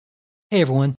Hey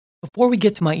everyone, before we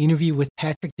get to my interview with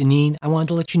Patrick Deneen, I wanted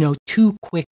to let you know two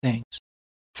quick things.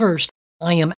 First,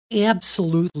 I am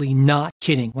absolutely not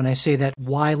kidding when I say that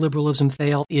Why Liberalism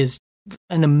Failed is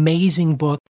an amazing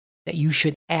book that you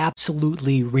should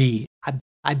absolutely read.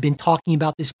 I've been talking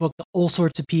about this book to all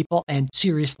sorts of people, and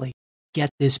seriously, get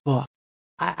this book.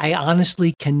 I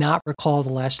honestly cannot recall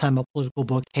the last time a political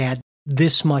book had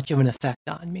this much of an effect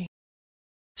on me.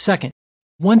 Second,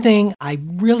 one thing I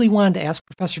really wanted to ask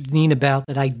Professor Deneen about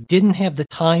that I didn't have the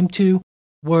time to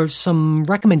were some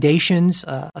recommendations,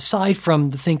 aside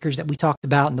from the thinkers that we talked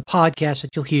about in the podcast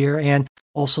that you'll hear, and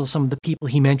also some of the people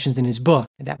he mentions in his book.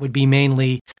 And that would be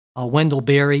mainly Wendell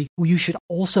Berry, who you should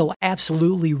also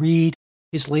absolutely read.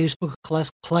 His latest book of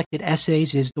collected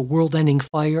essays is The World Ending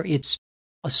Fire. It's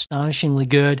astonishingly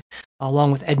good,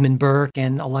 along with Edmund Burke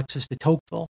and Alexis de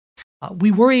Tocqueville. We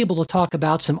were able to talk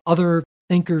about some other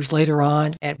thinkers later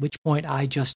on, at which point I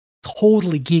just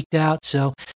totally geeked out.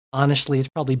 So honestly, it's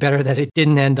probably better that it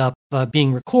didn't end up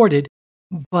being recorded.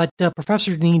 But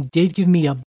Professor Deneen did give me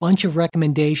a bunch of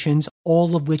recommendations,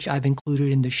 all of which I've included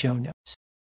in the show notes.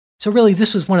 So really,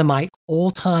 this was one of my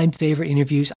all-time favorite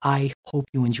interviews. I hope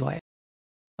you enjoy it.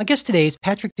 My guest today is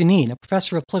Patrick Deneen, a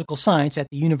professor of political science at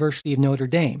the University of Notre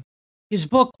Dame. His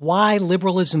book, Why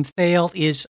Liberalism Failed,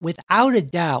 is without a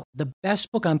doubt the best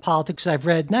book on politics I've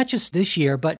read, not just this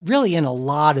year, but really in a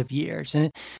lot of years. And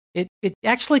it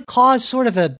actually caused sort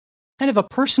of a kind of a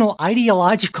personal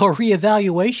ideological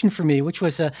reevaluation for me, which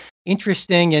was a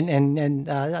interesting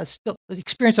and still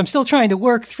experience I'm still trying to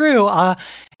work through.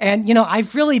 And you know,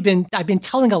 I've been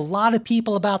telling a lot of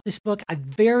people about this book. I'm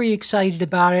very excited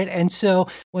about it, and so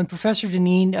when Professor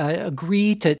Deneen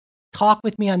agreed to talk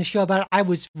with me on the show about it, I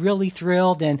was really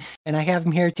thrilled, and I have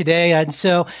him here today. And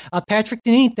so, Patrick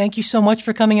Deneen, thank you so much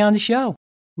for coming on the show.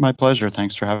 My pleasure.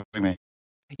 Thanks for having me.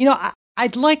 You know,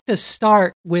 I'd like to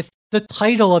start with the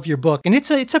title of your book, and it's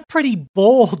a pretty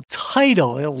bold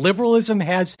title. Liberalism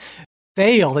has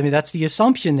failed. I mean, that's the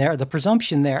assumption there, the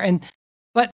presumption there.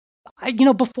 But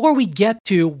before we get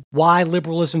to why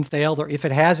liberalism failed, or if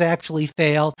it has actually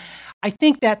failed, I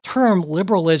think that term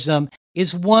liberalism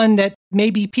is one that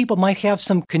maybe people might have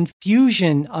some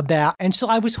confusion about. And so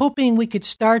I was hoping we could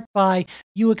start by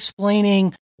you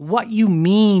explaining what you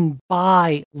mean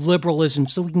by liberalism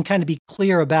so we can kind of be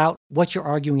clear about what you're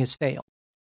arguing has failed.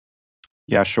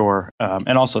 Yeah, sure.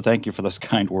 And also thank you for those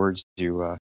kind words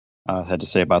you had to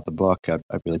say about the book. I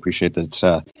really appreciate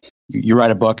that. You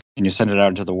write a book and you send it out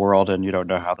into the world and you don't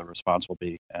know how the response will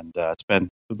be. And it's been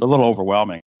a little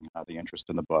overwhelming, the interest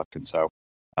in the book. And so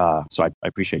I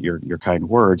appreciate your kind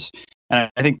words.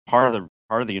 And I think part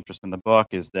of the interest in the book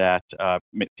is that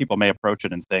people may approach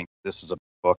it and think this is a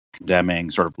book condemning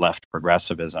sort of left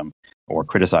progressivism or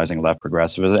criticizing left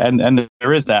progressivism. And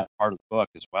there is that part of the book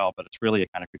as well, but it's really a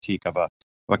kind of critique of a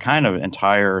kind of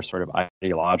entire sort of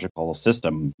ideological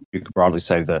system. You could broadly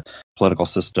say the political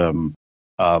system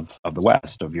of the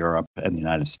West, of Europe and the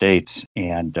United States.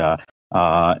 And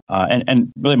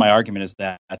really my argument is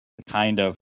that the kind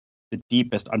of the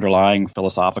deepest underlying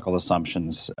philosophical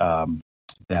assumptions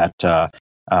that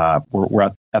were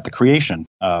at the creation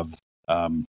of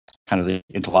kind of the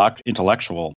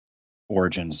intellectual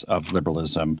origins of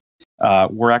liberalism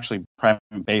were actually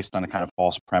based on a kind of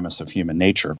false premise of human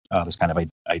nature, this kind of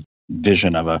a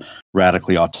vision of a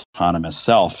radically autonomous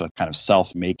self, a kind of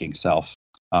self-making self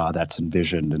that's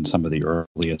envisioned in some of the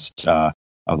earliest of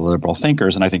the liberal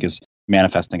thinkers, and I think is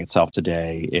manifesting itself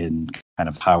today in kind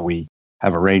of how we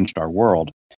have arranged our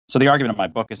world. So the argument of my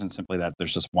book isn't simply that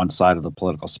there's just one side of the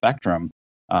political spectrum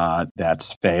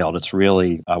that's failed. It's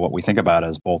really what we think about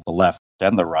as both the left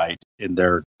and the right in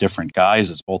their different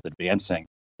guises, both advancing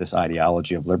this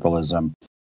ideology of liberalism,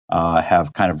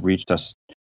 have kind of reached us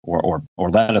or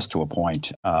led us to a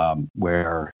point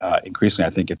where increasingly I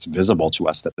think it's visible to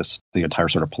us that the entire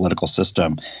sort of political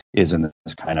system is in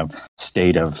this kind of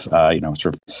state of sort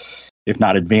of, if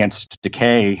not advanced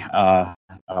decay,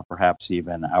 perhaps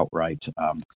even outright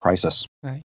crisis.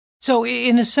 Right. So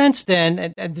in a sense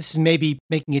then, and this is maybe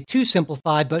making it too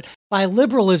simplified, but by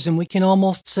liberalism, we can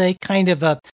almost say kind of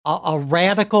a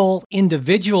radical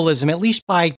individualism, at least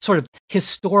by sort of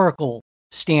historical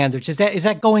standards. Is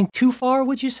that going too far,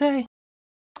 would you say?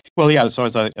 Well, yeah. So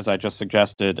as I just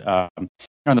suggested,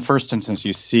 in the first instance,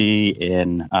 you see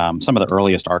in some of the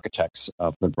earliest architects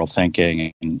of liberal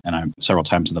thinking, and several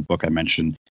times in the book I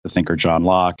mentioned the thinker John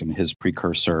Locke and his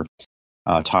precursor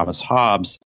Thomas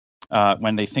Hobbes.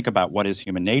 When they think about what is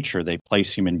human nature, they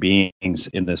place human beings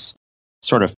in this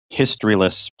sort of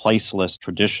historyless, placeless,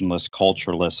 traditionless,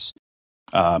 cultureless,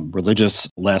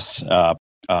 religionless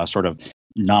sort of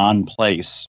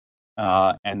non-place.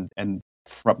 And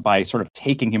by sort of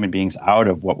taking human beings out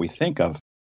of what we think of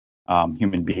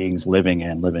human beings living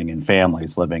in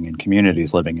families, living in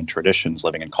communities, living in traditions,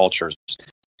 living in cultures.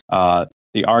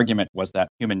 The argument was that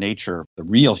human nature, the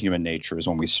real human nature, is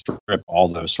when we strip all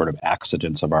those sort of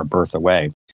accidents of our birth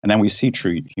away. And then we see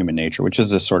true human nature, which is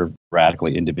this sort of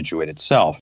radically individuated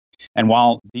self. And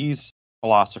while these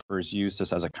philosophers use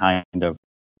this as a kind of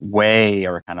way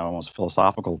or a kind of almost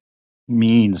philosophical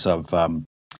means of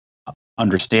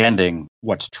understanding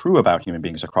what's true about human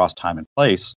beings across time and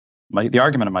place, the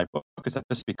argument of my book is that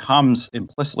this becomes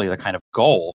implicitly the kind of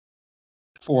goal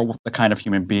for the kind of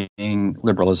human being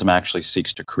liberalism actually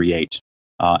seeks to create.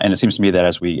 And it seems to me that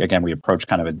as we approach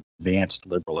kind of advanced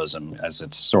liberalism, as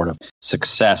its sort of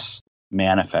success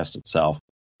manifests itself,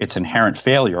 its inherent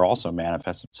failure also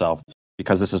manifests itself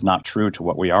because this is not true to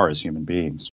what we are as human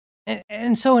beings.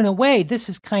 And so in a way, this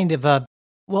is kind of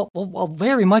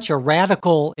very much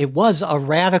it was a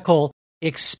radical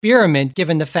experiment,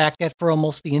 given the fact that for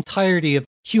almost the entirety of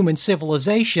human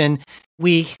civilization,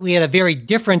 we had a very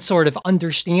different sort of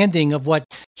understanding of what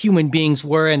human beings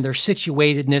were and their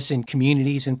situatedness in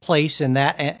communities and place and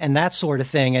that sort of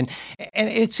thing. And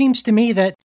it seems to me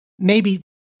that maybe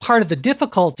part of the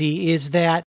difficulty is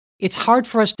that it's hard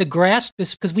for us to grasp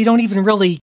this because we don't even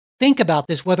really think about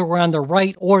this, whether we're on the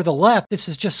right or the left. This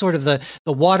is just sort of the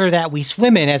water that we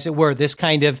swim in, as it were, this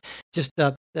kind of just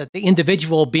the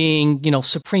individual being,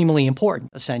 supremely important,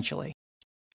 essentially.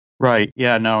 Right.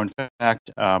 Yeah, no, in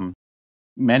fact,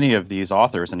 many of these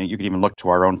authors, and you could even look to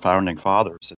our own founding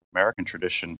fathers in the American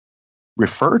tradition,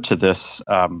 refer to this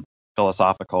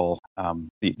philosophical,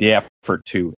 the effort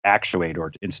to actuate or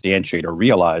to instantiate or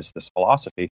realize this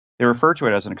philosophy. They refer to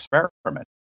it as an experiment,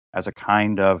 as a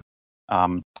kind of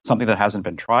something that hasn't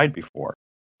been tried before,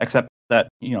 except that,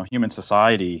 human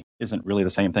society isn't really the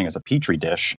same thing as a petri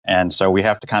dish. And so we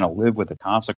have to kind of live with the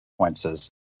consequences.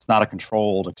 It's not a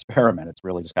controlled experiment. It's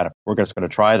really just we're just going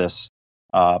to try this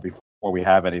before we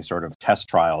have any sort of test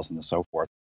trials and so forth.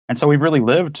 And so we've really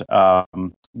lived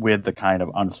with the kind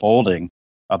of unfolding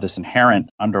of this inherent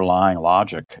underlying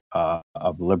logic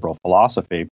of liberal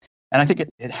philosophy. And I think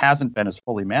it hasn't been as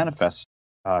fully manifest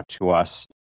to us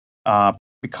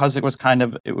because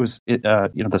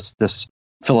this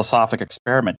philosophic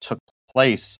experiment took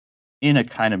place in a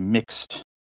kind of mixed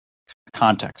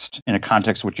context, in a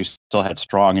context which you still had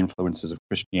strong influences of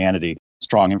Christianity,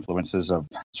 strong influences of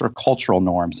sort of cultural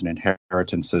norms and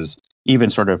inheritances, even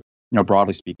sort of,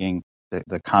 broadly speaking,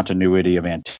 the continuity of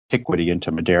antiquity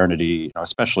into modernity,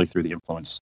 especially through the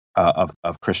influence of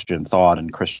Christian thought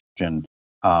and Christian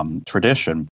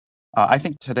tradition. I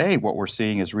think today what we're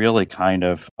seeing is really kind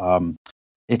of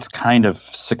its kind of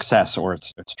success or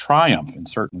its triumph in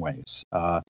certain ways,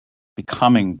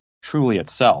 becoming truly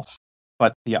itself.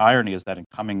 But the irony is that in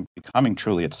becoming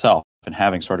truly itself and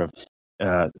having sort of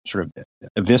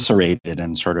eviscerated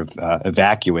and sort of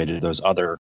evacuated those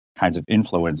other kinds of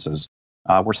influences,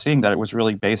 we're seeing that it was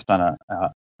really based on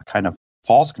a kind of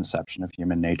false conception of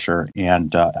human nature.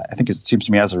 And I think it seems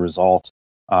to me as a result,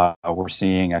 we're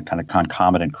seeing a kind of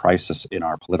concomitant crisis in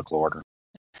our political order.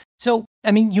 So,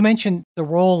 you mentioned the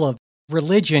role of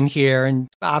religion here, and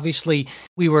obviously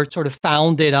we were sort of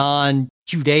founded on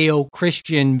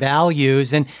Judeo-Christian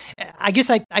values. And I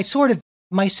guess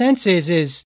my sense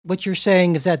is what you're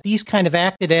saying is that these kind of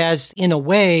acted as, in a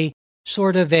way,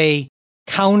 sort of a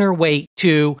counterweight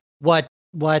to what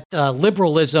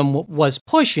liberalism was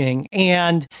pushing.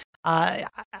 And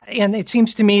it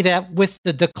seems to me that with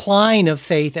the decline of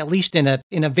faith, at least in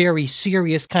a very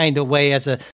serious kind of way, as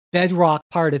a bedrock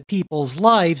part of people's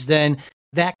lives, then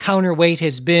that counterweight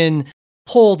has been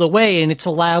pulled away, and it's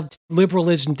allowed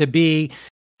liberalism to be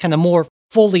kind of more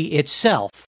fully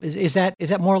itself. Is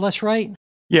that more or less right?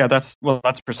 Yeah, that's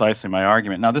precisely my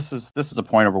argument. Now, this is a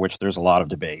point over which there's a lot of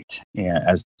debate,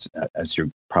 as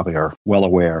you probably are well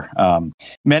aware.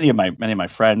 Many of my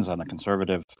friends on the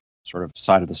conservative sort of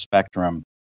side of the spectrum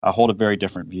hold a very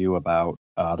different view about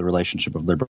the relationship of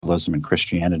liberalism and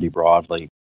Christianity broadly,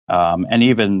 and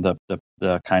even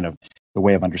the kind of the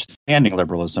way of understanding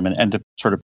liberalism, and to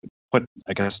sort of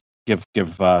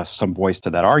give some voice to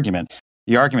that argument.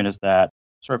 The argument is that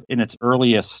sort of in its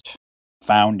earliest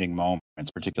founding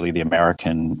moments, particularly the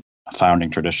American founding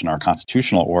tradition, our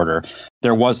constitutional order,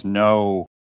 there was no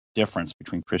difference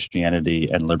between Christianity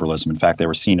and liberalism. In fact, they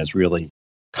were seen as really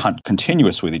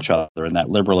continuous with each other, and that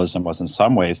liberalism was in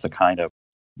some ways the kind of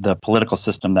the political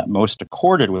system that most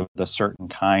accorded with a certain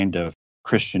kind of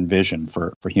Christian vision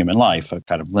for human life, a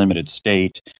kind of limited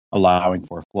state, allowing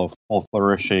for full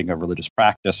flourishing of religious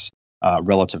practice,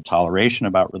 relative toleration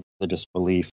about religious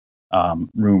belief,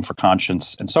 room for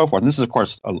conscience, and so forth. And this is, of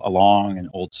course, a long and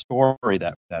old story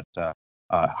that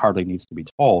hardly needs to be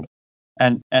told.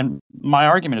 And my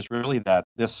argument is really that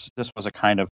this was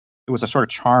it was a sort of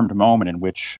charmed moment in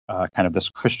which kind of this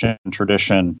Christian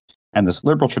tradition and this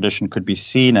liberal tradition could be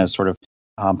seen as sort of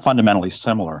fundamentally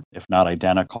similar, if not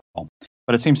identical.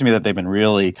 But it seems to me that they've been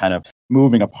really kind of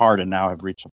moving apart and now have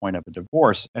reached a point of a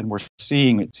divorce. And we're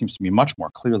seeing, it seems to me much more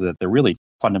clearly, that they're really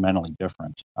fundamentally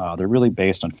different. They're really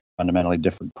based on fundamentally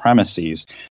different premises.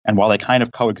 And while they kind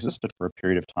of coexisted for a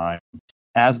period of time,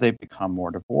 as they've become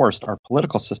more divorced, our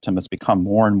political system has become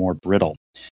more and more brittle,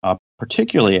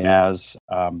 particularly as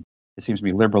it seems to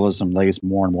me liberalism lays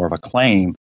more and more of a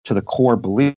claim to the core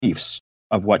beliefs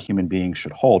of what human beings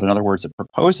should hold. In other words, it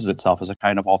proposes itself as a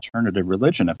kind of alternative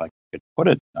religion, if I could put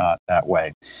it that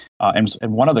way. And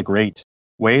one of the great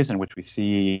ways in which we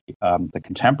see the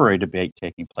contemporary debate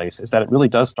taking place is that it really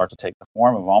does start to take the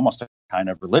form of almost a kind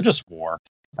of religious war,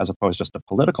 as opposed to just a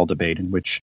political debate in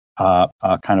which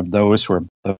kind of those who are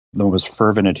the most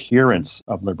fervent adherents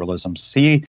of liberalism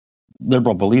see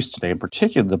liberal beliefs today, in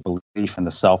particular the belief in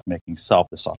the self-making self,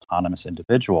 this autonomous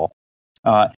individual,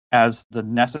 as the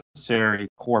necessary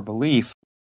core belief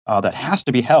that has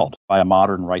to be held by a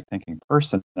modern right-thinking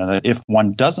person. And that if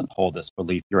one doesn't hold this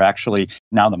belief, you're actually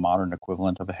now the modern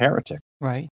equivalent of a heretic.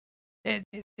 Right. And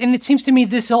it seems to me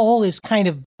this all is kind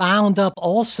of bound up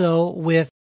also with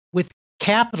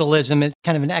capitalism and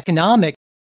kind of an economic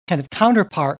kind of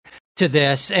counterpart to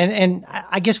this. And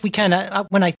I guess we kind of,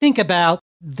 when I think about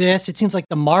this, it seems like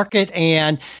the market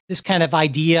and this kind of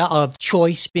idea of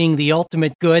choice being the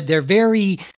ultimate good, they're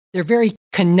very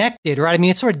connected, right? I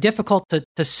mean, it's sort of difficult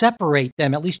to separate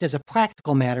them, at least as a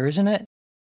practical matter, isn't it?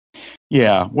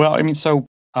 Yeah. Well, I mean, so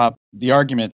the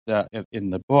argument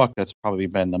in the book that's probably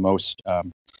been the most,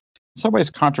 in some ways,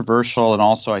 controversial, and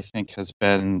also I think has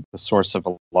been the source of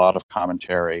a lot of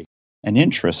commentary and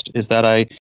interest, is that I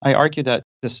argue that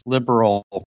this liberal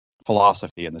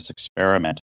philosophy and this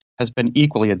experiment has been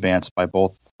equally advanced by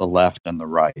both the left and the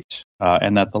right,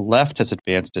 and that the left has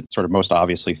advanced it sort of most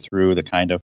obviously through the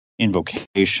kind of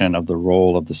invocation of the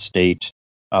role of the state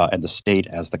and the state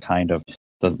as the kind of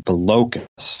the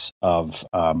locus of,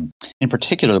 in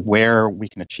particular, where we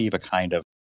can achieve a kind of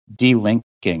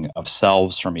delinking of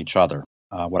selves from each other,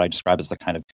 what I describe as the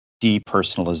kind of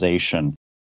depersonalization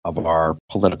of our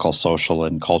political, social,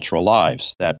 and cultural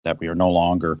lives, that we are no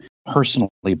longer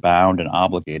personally bound and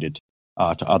obligated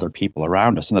to other people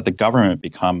around us, and that the government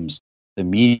becomes the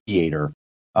mediator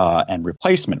and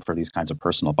replacement for these kinds of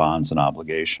personal bonds and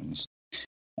obligations.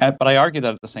 But I argue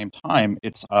that at the same time,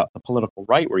 it's the political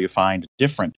right where you find a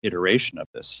different iteration of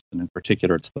this, and in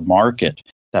particular, it's the market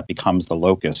that becomes the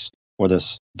locus for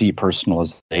this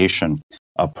depersonalization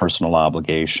of personal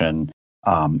obligation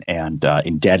and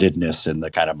indebtedness in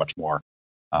the kind of much more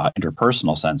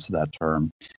interpersonal sense of that term,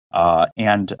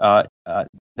 and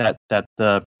that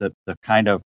the kind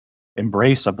of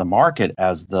embrace of the market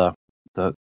as the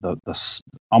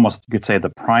almost you could say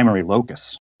the primary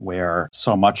locus where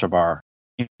so much of our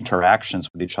interactions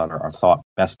with each other are thought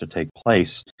best to take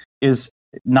place is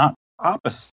not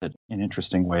opposite in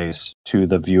interesting ways to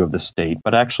the view of the state,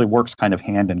 but actually works kind of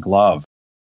hand in glove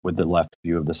with the left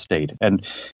view of the state. And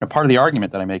part of the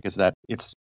argument that I make is that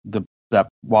it's that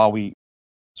while we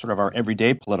sort of our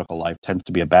everyday political life tends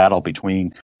to be a battle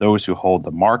between those who hold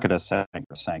the market as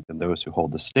sacrosanct and those who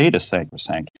hold the state as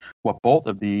sacrosanct, what both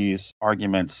of these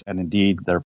arguments and indeed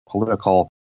their political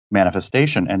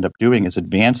manifestation end up doing is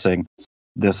advancing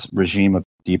this regime of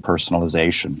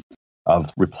depersonalization,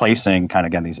 of replacing kind of,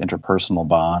 again, these interpersonal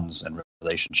bonds and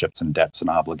relationships and debts and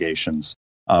obligations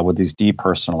with these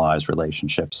depersonalized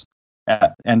relationships,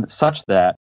 and such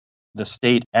that the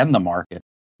state and the market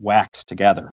wax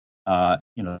together.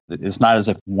 It's not as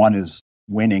if one is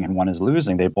winning and one is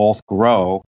losing. They both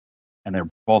grow and they're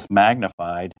both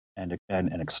magnified and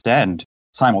extend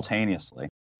simultaneously.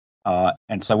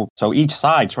 And so each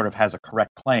side sort of has a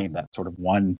correct claim that sort of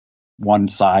one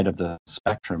side of the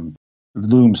spectrum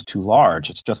looms too large.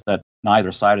 It's just that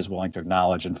neither side is willing to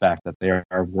acknowledge, in fact, that they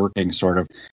are working sort of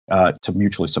to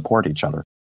mutually support each other.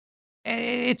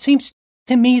 It seems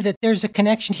to me that there's a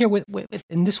connection here with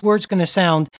and this word's going to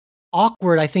sound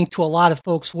awkward, I think, to a lot of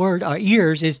folks'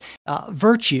 ears, is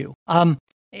virtue.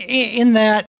 In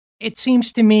that, it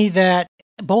seems to me that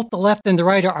both the left and the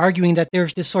right are arguing that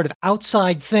there's this sort of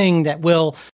outside thing that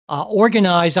will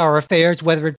organize our affairs,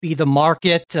 whether it be the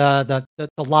market, the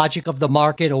logic of the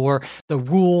market, or the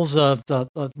rules of the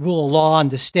rule of law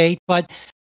and the state. But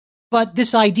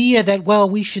this idea that, well,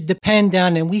 we should depend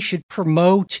on and we should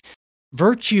promote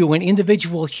virtue in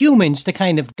individual humans to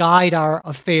kind of guide our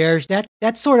affairs,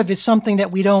 that sort of is something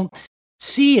that we don't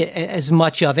see as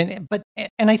much of. And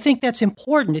I think that's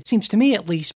important, it seems to me at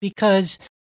least, because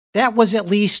that was,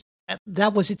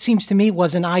 it seems to me,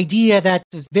 was an idea, that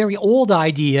very old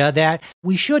idea, that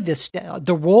we should,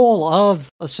 the role of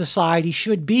a society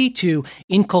should be to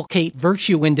inculcate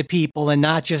virtue into people and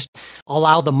not just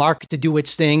allow the market to do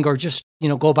its thing or just,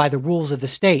 go by the rules of the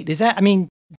state.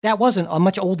 That wasn't a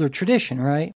much older tradition,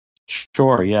 right?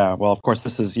 Sure. Yeah. Well, of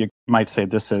course, you might say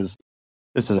this is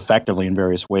effectively, in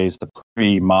various ways, the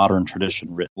pre-modern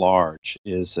tradition writ large.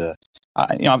 Is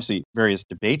obviously various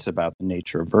debates about the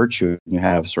nature of virtue. You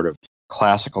have sort of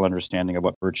classical understanding of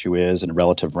what virtue is and a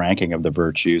relative ranking of the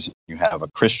virtues. You have a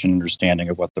Christian understanding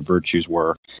of what the virtues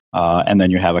were, and then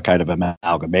you have a kind of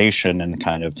amalgamation and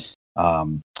kind of,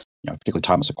 particularly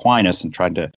Thomas Aquinas, and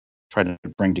trying to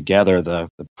bring together the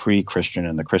pre-Christian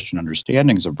and the Christian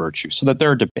understandings of virtue, so that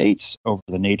there are debates over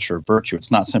the nature of virtue.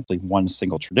 It's not simply one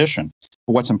single tradition.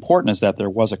 But what's important is that there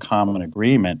was a common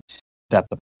agreement that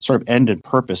the sort of ended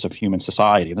purpose of human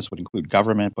society, and this would include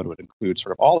government, but it would include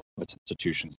sort of all of its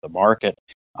institutions, the market,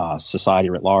 society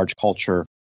at large, culture,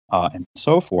 and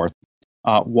so forth,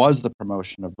 was the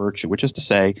promotion of virtue, which is to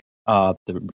say,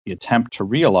 the attempt to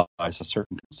realize a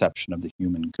certain conception of the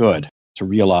human good, to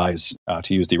realize,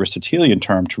 to use the Aristotelian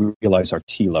term, to realize our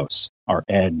telos, our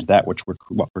end, that which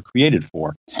what we're created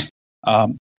for.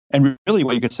 And really,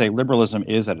 what you could say liberalism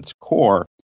is at its core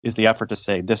is the effort to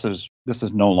say this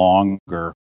is no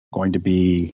longer going to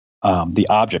be the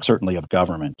object, certainly, of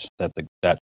government. That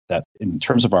in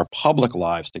terms of our public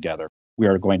lives together, we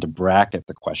are going to bracket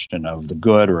the question of the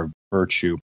good or of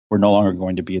virtue. We're no longer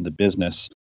going to be in the business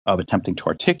of attempting to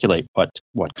articulate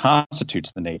what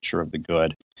constitutes the nature of the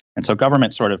good. And so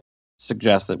government sort of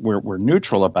suggests that we're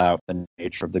neutral about the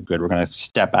nature of the good. We're going to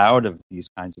step out of these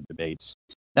kinds of debates.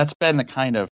 That's been the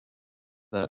kind of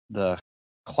the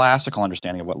classical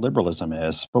understanding of what liberalism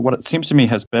is. But what it seems to me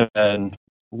has been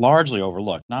largely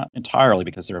overlooked, not entirely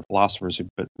because there are philosophers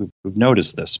who've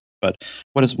noticed this, but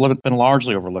what has been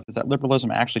largely overlooked is that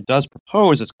liberalism actually does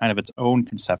propose its own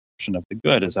conception of the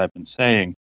good, as I've been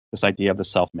saying, this idea of the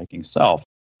self-making self.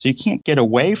 So you can't get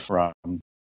away from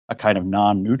a kind of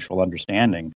non-neutral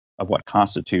understanding of what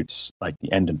constitutes like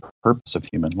the end and purpose of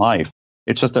human life.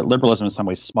 It's just that liberalism in some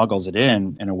ways smuggles it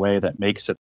in a way that makes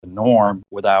it the norm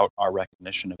without our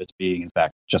recognition of its being, in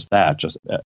fact,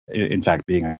 in fact,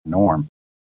 being a norm.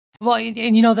 Well,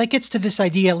 and that gets to this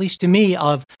idea, at least to me,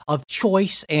 of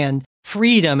choice and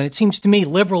freedom. And it seems to me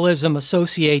liberalism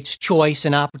associates choice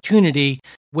and opportunity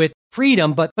with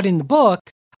freedom. But in the book,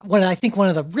 one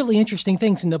of the really interesting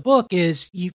things in the book is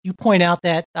you point out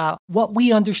that what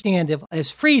we understand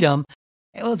as freedom,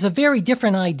 it was a very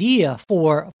different idea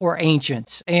for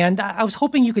ancients. And I was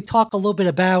hoping you could talk a little bit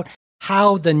about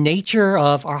how the nature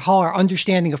of how our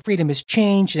understanding of freedom has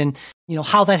changed, and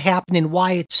how that happened and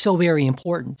why it's so very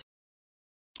important.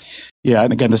 Yeah,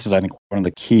 and again, this is, I think, one of the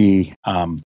key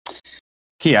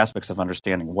aspects of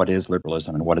understanding what is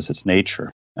liberalism and what is its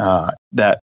nature.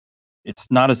 That it's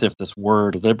not as if this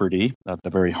word liberty, at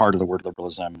the very heart of the word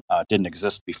liberalism, didn't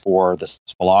exist before this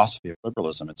philosophy of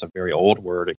liberalism. It's a very old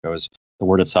word. The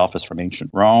word itself is from ancient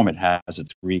Rome. It has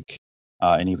its Greek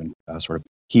and even sort of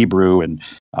Hebrew and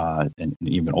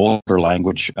even older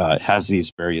language. It has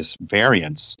these various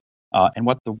variants. And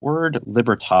what the word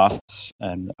libertas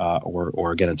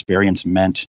or again its variants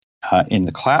meant in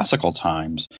the classical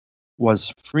times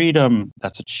was freedom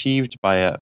that's achieved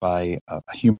by a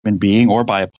human being or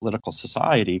by a political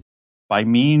society by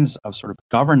means of sort of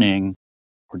governing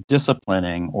or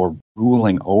disciplining or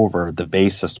ruling over the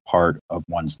basest part of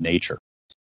one's nature.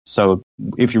 So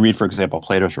if you read, for example,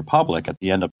 Plato's Republic, at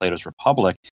the end of Plato's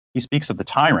Republic, he speaks of the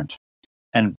tyrant.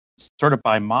 And sort of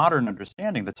by modern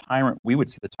understanding, we would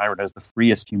see the tyrant as the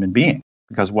freest human being,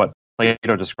 because what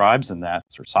Plato describes in that,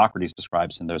 or Socrates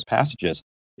describes in those passages,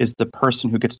 is the person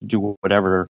who gets to do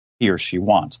whatever he or she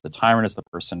wants. The tyrant is the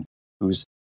person who's,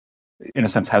 in a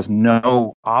sense, has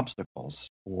no obstacles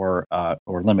or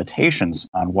limitations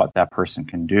on what that person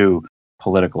can do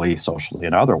politically, socially,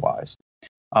 and otherwise.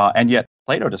 And yet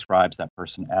Plato describes that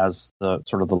person as the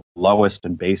sort of the lowest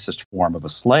and basest form of a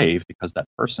slave, because that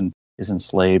person is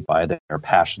enslaved by their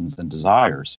passions and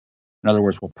desires. In other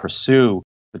words, will pursue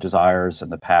the desires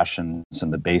and the passions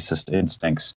and the basest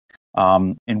instincts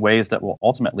in ways that will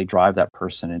ultimately drive that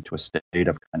person into a state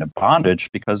of kind of bondage,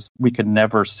 because we can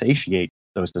never satiate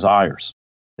those desires.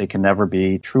 They can never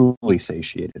be truly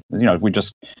satiated. We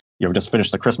just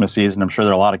finished the Christmas season. I'm sure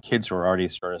there are a lot of kids who are already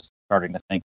starting to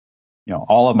think,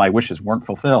 all of my wishes weren't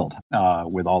fulfilled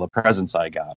with all the presents I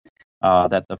got.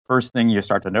 that the first thing you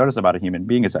start to notice about a human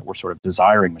being is that we're sort of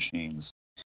desiring machines.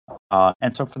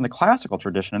 And so from the classical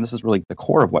tradition, and this is really the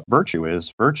core of what virtue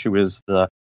is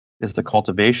the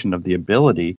cultivation of the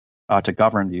ability to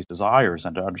govern these desires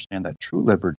and to understand that true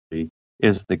liberty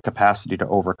is the capacity to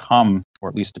overcome, or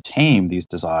at least to tame, these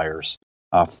desires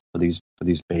for these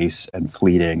base and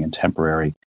fleeting and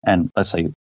temporary and, let's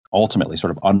say, ultimately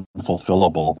sort of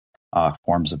unfulfillable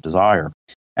forms of desire.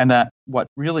 And that what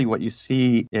you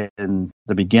see in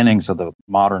the beginnings of the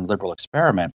modern liberal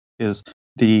experiment is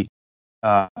the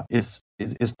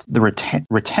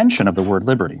retention of the word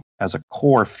liberty as a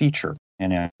core feature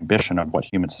and ambition of what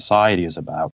human society is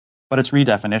about. But its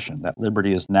redefinition, that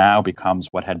liberty is now becomes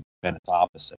what had been its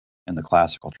opposite in the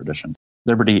classical tradition.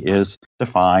 Liberty is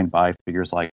defined by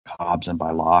figures like Hobbes and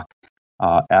by Locke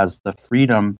as the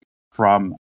freedom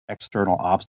from external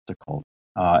obstacle.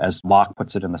 As Locke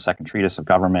puts it in the second treatise of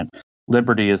government,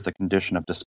 liberty is the condition of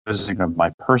disposing of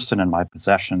my person and my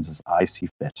possessions as I see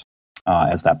fit,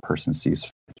 as that person sees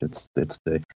fit. It's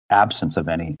the absence of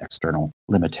any external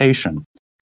limitation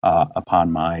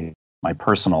upon my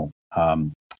personal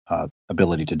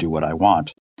ability to do what I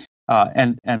want.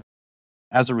 And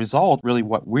as a result, really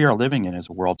what we are living in is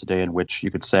a world today in which you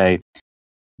could say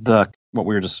what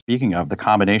we were just speaking of, the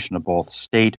combination of both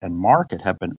state and market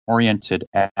have been oriented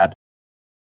at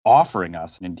offering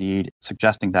us, and indeed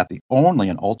suggesting that the only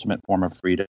and ultimate form of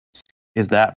freedom is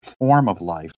that form of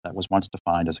life that was once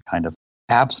defined as a kind of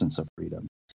absence of freedom.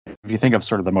 If you think of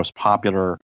sort of the most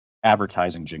popular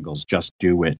advertising jingles, just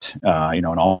do it, and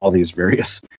all these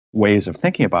various ways of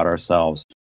thinking about ourselves,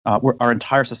 our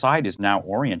entire society is now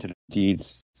oriented, indeed,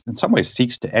 in some ways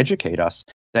seeks to educate us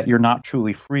that you're not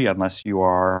truly free unless you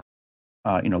are,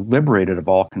 liberated of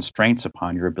all constraints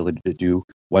upon your ability to do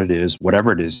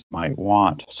whatever it is you might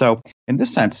want. So in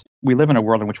this sense, we live in a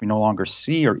world in which we no longer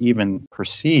see or even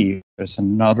perceive as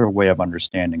another way of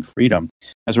understanding freedom.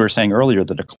 As we were saying earlier,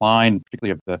 the decline,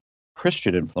 particularly of the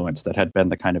Christian influence that had been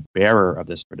the kind of bearer of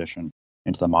this tradition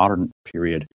into the modern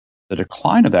period, the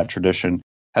decline of that tradition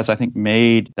has, I think,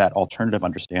 made that alternative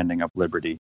understanding of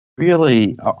liberty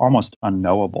really almost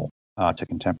unknowable to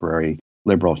contemporary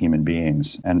liberal human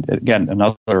beings. And again,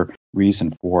 another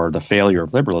reason for the failure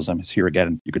of liberalism is here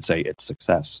again, you could say, its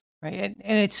success. Right.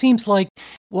 And it seems like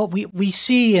what we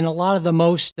see in a lot of the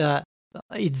most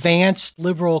advanced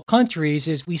liberal countries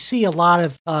is we see a lot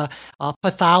of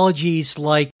pathologies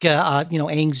like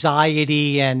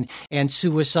anxiety and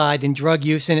suicide and drug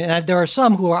use, and there are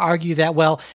some who argue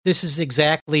that this is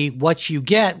exactly what you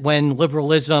get when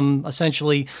liberalism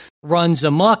essentially runs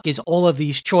amok, is all of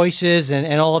these choices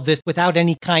and all of this without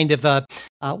any kind of a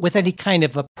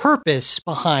purpose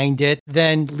behind it,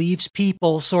 then leaves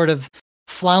people sort of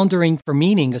floundering for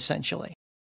meaning, essentially.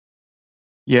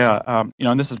 Yeah,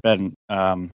 and this has been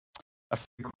a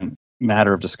frequent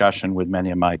matter of discussion with many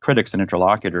of my critics and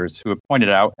interlocutors who have pointed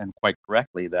out, and quite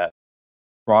correctly, that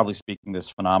broadly speaking, this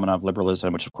phenomenon of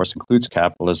liberalism, which of course includes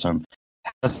capitalism,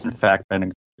 has in fact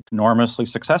been enormously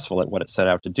successful at what it set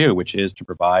out to do, which is to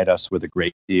provide us with a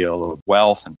great deal of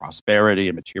wealth and prosperity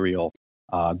and material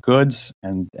goods,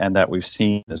 and that we've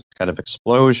seen this kind of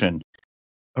explosion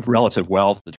of relative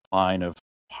wealth, the decline of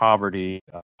poverty,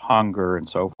 hunger, and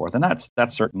so forth. And that's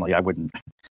certainly, I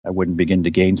wouldn't begin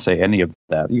to gainsay any of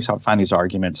that. You find these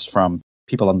arguments from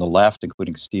people on the left,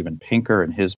 including Steven Pinker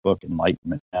in his book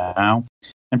Enlightenment Now,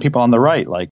 and people on the right,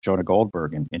 like Jonah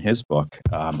Goldberg in his book,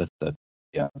 The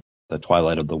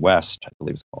Twilight of the West, I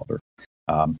believe it's called.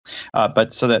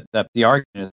 But so that the argument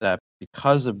is that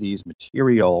because of these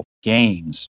material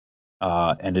gains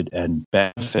and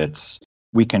benefits,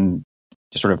 we can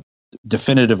sort of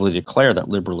definitively declare that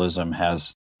liberalism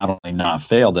has not only not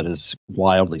failed, it has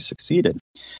wildly succeeded.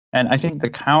 And I think the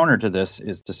counter to this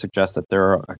is to suggest that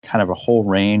there are kind of a whole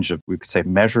range of, we could say,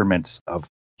 measurements of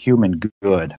human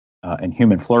good and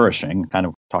human flourishing, kind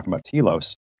of talking about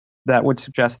telos, that would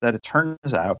suggest that it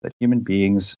turns out that human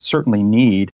beings certainly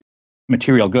need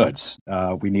material goods.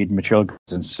 We need material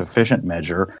goods in sufficient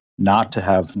measure not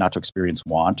to experience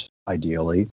want,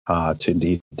 ideally,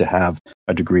 to have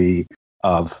a degree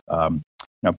of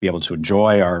be able to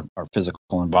enjoy our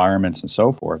physical environments and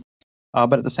so forth.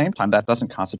 But at the same time, that doesn't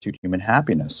constitute human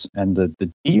happiness. And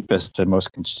the deepest and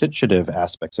most constitutive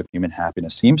aspects of human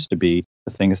happiness seems to be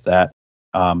the things that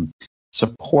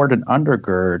support and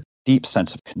undergird deep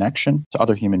sense of connection to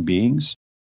other human beings,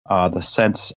 the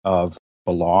sense of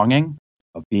belonging,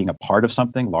 of being a part of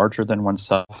something larger than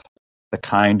oneself, the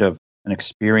kind of an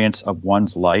experience of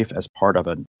one's life as part of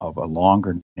a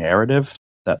longer narrative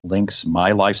that links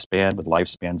my lifespan with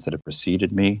lifespans that have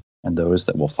preceded me and those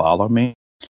that will follow me.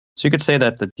 So you could say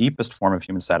that the deepest form of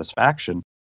human satisfaction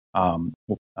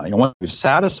once we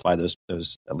satisfy those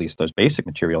at least those basic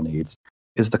material needs,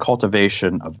 is the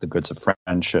cultivation of the goods of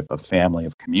friendship, of family,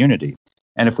 of community.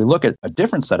 And if we look at a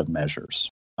different set of measures,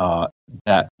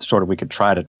 that sort of we could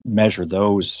try to measure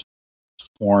those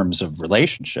forms of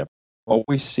relationship, what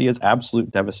we see is absolute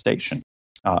devastation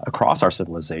across our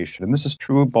civilization. And this is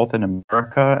true both in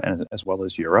America and as well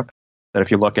as Europe. That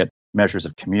if you look at measures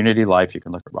of community life, you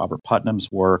can look at Robert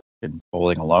Putnam's work in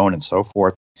Bowling Alone and so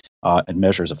forth, and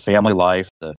measures of family life,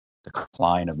 the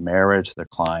decline of marriage, the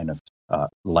decline of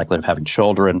likelihood of having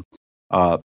children,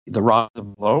 the rise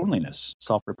of loneliness.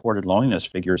 Self-reported loneliness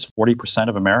figures 40%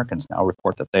 of Americans now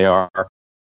report that they are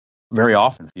very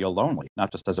often feel lonely,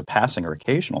 not just as a passing or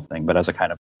occasional thing, but as a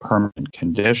kind of permanent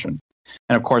condition.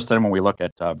 And of course, then when we look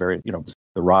at the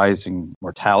rising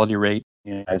mortality rate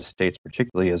in the United States,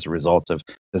 particularly as a result of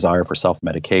desire for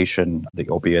self-medication, the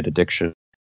opiate addiction,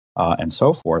 and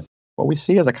so forth, what we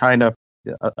see is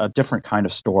a different kind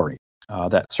of story.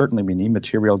 That certainly we need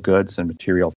material goods and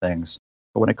material things.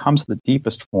 But when it comes to the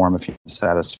deepest form of human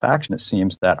satisfaction, it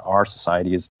seems that our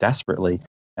society is desperately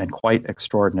and quite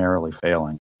extraordinarily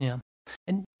failing. Yeah.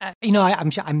 And, I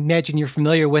imagine you're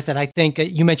familiar with it. I think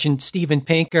you mentioned Steven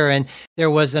Pinker, and there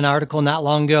was an article not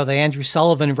long ago that Andrew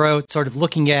Sullivan wrote sort of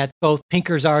looking at both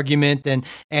Pinker's argument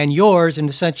and yours, and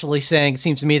essentially saying, it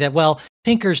seems to me that, well,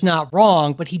 Pinker's not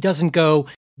wrong, but he doesn't go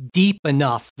deep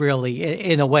enough, really,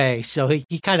 in a way. So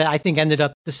he kind of, I think, ended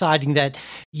up deciding that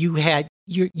you had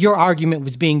your argument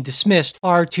was being dismissed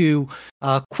far too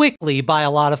quickly by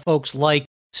a lot of folks like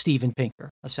Steven Pinker,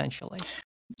 essentially.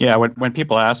 Yeah, when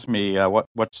people ask me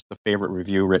what's the favorite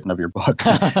review written of your book,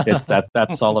 it's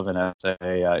that Sullivan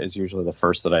essay is usually the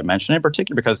first that I mention, in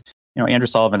particular because Andrew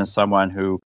Sullivan is someone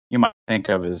who you might think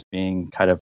of as being kind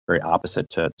of very opposite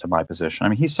to my position. I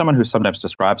mean, he's someone who sometimes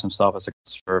describes himself as a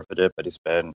conservative, but he's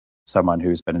been someone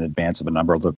who's been in advance of a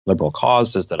number of liberal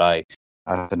causes that I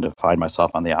tend to find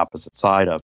myself on the opposite side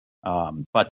of.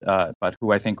 But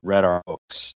who I think read our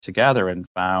books together and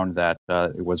found that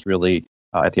it was really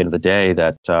at the end of the day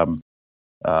that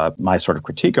my sort of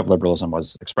critique of liberalism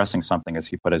was expressing something, as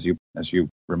he put, as you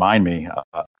remind me,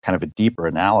 kind of a deeper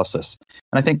analysis.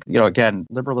 And I think again,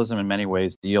 liberalism in many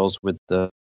ways deals with the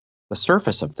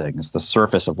surface of things, the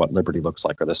surface of what liberty looks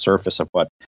like, or the surface of what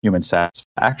human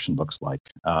satisfaction looks like.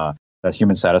 That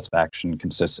human satisfaction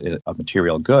consists of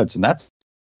material goods, and that's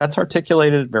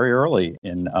articulated very early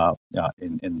in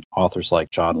authors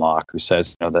like John Locke, who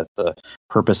says that the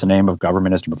purpose and aim of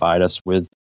government is to provide us with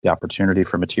the opportunity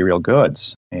for material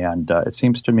goods. And it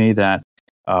seems to me that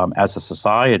as a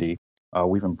society,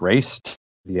 we've embraced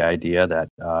the idea that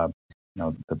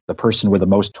the person with the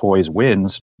most toys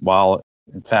wins, while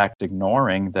in fact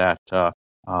ignoring that the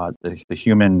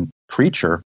human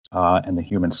creature and the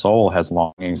human soul has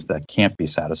longings that can't be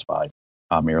satisfied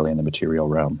merely in the material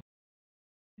realm.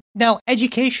 Now,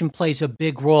 education plays a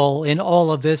big role in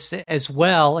all of this as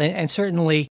well, and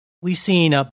certainly we've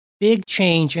seen a big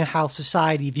change in how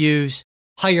society views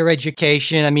higher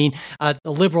education. I mean,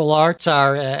 the liberal arts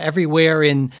are everywhere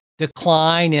in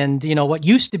decline, and what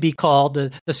used to be called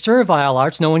the servile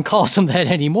arts, no one calls them that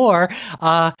anymore,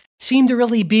 seem to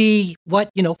really be what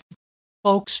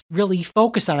folks really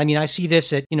focus on. I mean, I see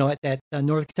this at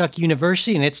North Kentucky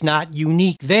University, and it's not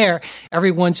unique there.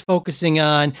 Everyone's focusing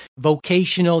on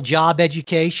vocational job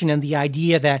education, and the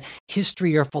idea that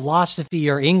history or philosophy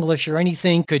or English or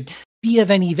anything could be of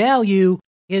any value.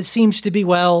 It seems to be,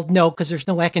 well, no, because there's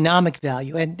no economic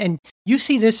value. And you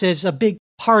see this as a big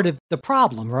part of the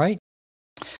problem, right?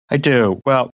 I do.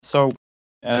 Well, so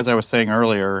as I was saying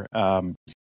earlier,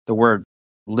 the word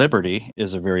liberty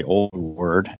is a very old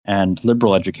word, and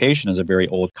liberal education is a very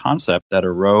old concept that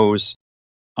arose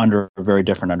under a very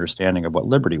different understanding of what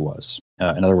liberty was.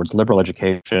 In other words, liberal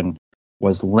education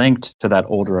was linked to that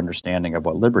older understanding of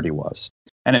what liberty was.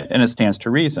 And it stands to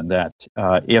reason that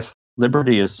if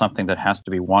liberty is something that has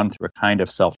to be won through a kind of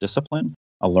self-discipline,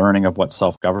 a learning of what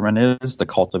self-government is, the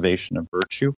cultivation of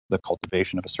virtue, the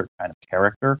cultivation of a certain kind of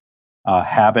character,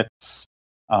 habits,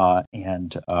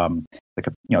 and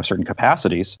certain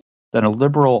capacities, then a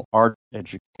liberal art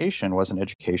education was an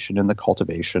education in the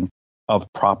cultivation of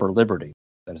proper liberty.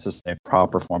 That is to say, a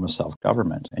proper form of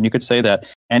self-government. And you could say that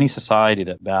any society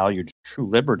that valued true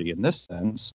liberty in this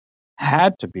sense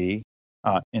had to be,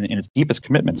 in its deepest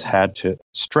commitments, had to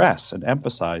stress and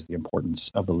emphasize the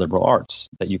importance of the liberal arts,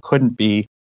 that you couldn't be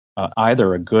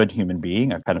either a good human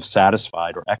being, a kind of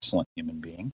satisfied or excellent human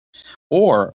being,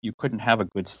 or you couldn't have a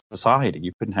good society.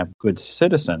 You couldn't have good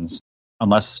citizens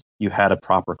unless you had a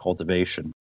proper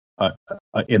cultivation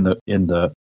in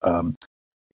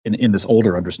this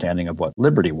older understanding of what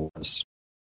liberty was.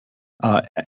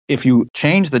 if you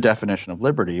change the definition of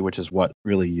liberty, which is what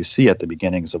really you see at the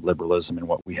beginnings of liberalism and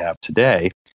what we have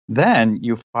today, then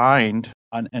you find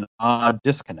an odd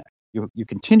disconnect. You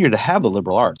continue to have the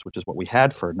liberal arts, which is what we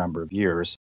had for a number of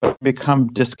years, but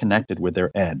become disconnected with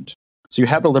their end. So you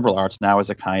have the liberal arts now as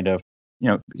a kind of,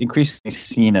 increasingly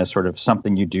seen as sort of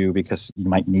something you do because you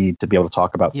might need to be able to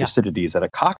talk about Thucydides at a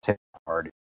cocktail party,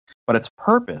 but its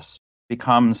purpose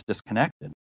becomes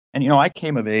disconnected. And, I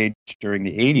came of age during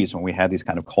the 80s when we had these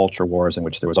kind of culture wars in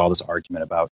which there was all this argument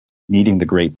about needing the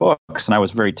great books. And I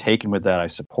was very taken with that. I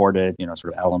supported,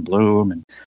 sort of Alan Bloom, and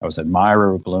I was an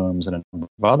admirer of Bloom's and a number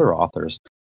of other authors.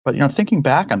 But, thinking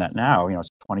back on that now,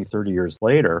 20, 30 years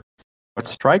later, what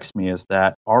strikes me is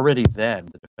that already then,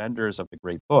 the defenders of the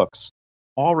great books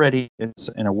already,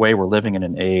 in a way, were living in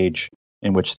an age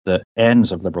in which the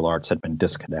ends of liberal arts had been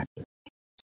disconnected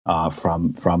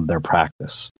from their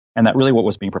practice. And that really what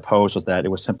was being proposed was that it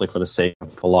was simply for the sake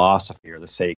of philosophy or the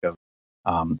sake of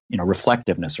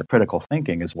reflectiveness or critical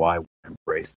thinking is why we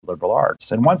embraced the liberal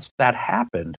arts. And once that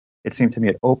happened, it seemed to me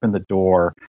it opened the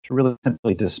door to really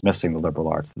simply dismissing the liberal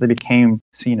arts. They became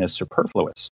seen as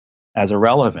superfluous, as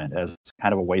irrelevant, as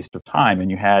kind of a waste of time. And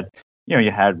you had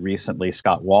recently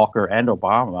Scott Walker and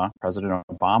President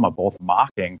Obama, both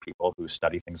mocking people who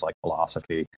study things like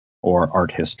philosophy or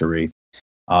art history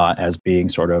as being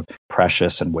sort of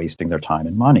precious and wasting their time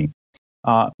and money.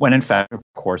 When in fact, of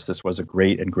course, this was a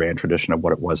great and grand tradition of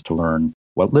what it was to learn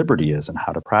what liberty is and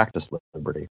how to practice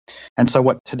liberty. And so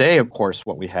what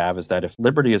we have is that if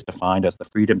liberty is defined as the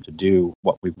freedom to do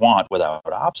what we want without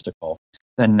obstacle,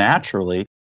 then naturally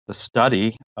the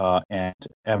study and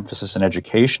emphasis in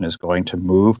education is going to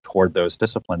move toward those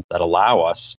disciplines that allow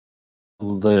us to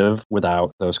live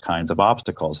without those kinds of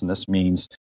obstacles. And this means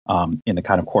in the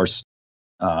kind of course,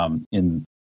 in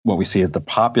what we see as the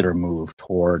popular move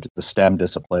toward the STEM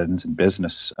disciplines and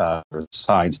business,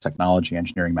 science, technology,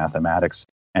 engineering, mathematics,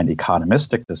 and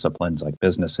economistic disciplines like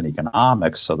business and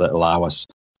economics, so that allow us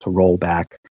to roll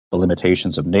back the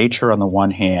limitations of nature on the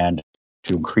one hand,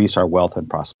 to increase our wealth and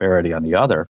prosperity on the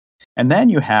other. And then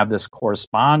you have this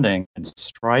corresponding and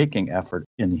striking effort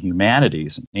in the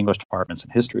humanities, in English departments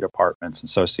and history departments and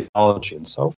sociology and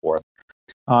so forth,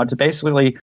 to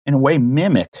basically, in a way,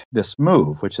 mimic this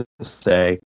move, which is to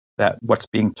say that what's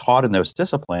being taught in those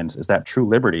disciplines is that true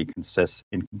liberty consists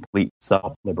in complete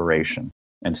self-liberation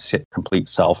and complete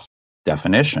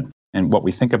self-definition. And what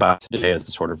we think about today as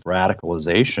the sort of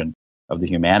radicalization of the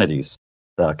humanities,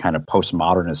 the kind of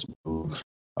postmodernist move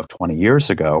of 20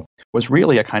 years ago, was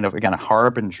really a kind of, again, a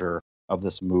harbinger of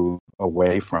this move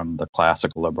away from the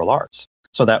classical liberal arts.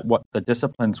 So that what the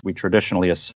disciplines we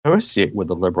traditionally associate with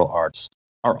the liberal arts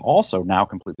are also now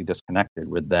completely disconnected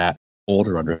with that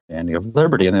older understanding of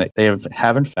liberty. And they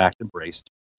have in fact embraced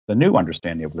the new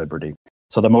understanding of liberty.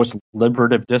 So the most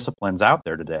liberative disciplines out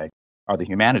there today are the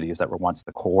humanities that were once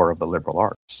the core of the liberal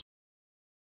arts.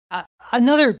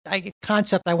 Another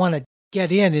concept I want to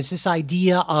get in is this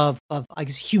idea of I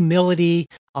guess, humility,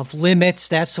 of limits,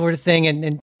 that sort of thing.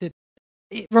 And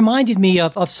it reminded me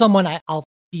of someone I'll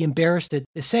be embarrassed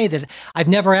to say that I've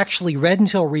never actually read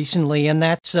until recently, and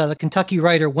that's the Kentucky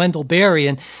writer Wendell Berry.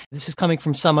 And this is coming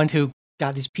from someone who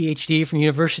got his PhD from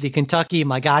University of Kentucky.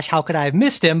 My gosh, how could I have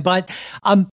missed him? But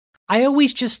I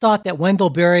always just thought that Wendell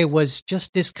Berry was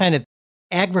just this kind of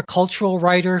agricultural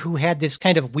writer who had this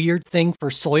kind of weird thing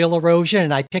for soil erosion.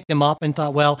 And I picked him up and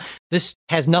thought, well, this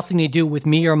has nothing to do with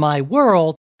me or my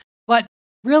world. But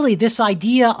really, this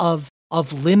idea of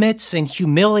limits and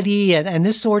humility and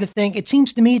this sort of thing, it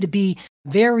seems to me to be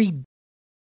very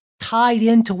tied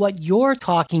into what you're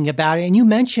talking about. And you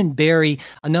mentioned Berry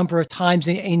a number of times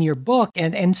in your book.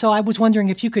 And so I was wondering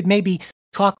if you could maybe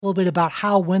talk a little bit about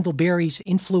how Wendell Berry's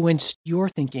influenced your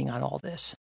thinking on all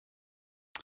this.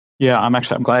 Yeah, I'm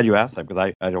glad you asked that,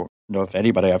 because I don't know if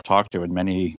anybody I've talked to in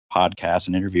many podcasts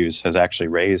and interviews has actually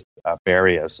raised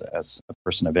Berry as a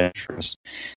person of interest.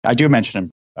 I do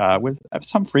mention him with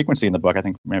some frequency in the book, I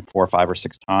think maybe 4 or 5 or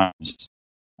 6 times.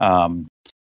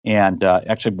 And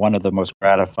actually, one of the most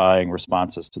gratifying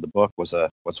responses to the book was of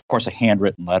course, a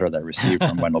handwritten letter that I received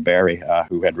from Wendell Berry,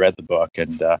 who had read the book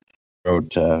and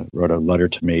wrote a letter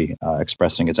to me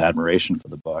expressing his admiration for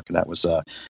the book. And that was a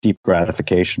deep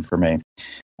gratification for me.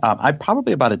 I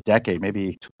probably about a decade,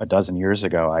 maybe a dozen years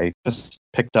ago, I just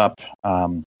picked up,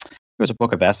 it was a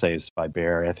book of essays by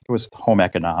Berry. I think it was Home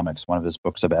Economics, one of his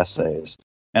books of essays.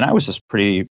 And I was just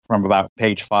from about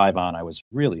page 5 on, I was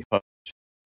really hooked.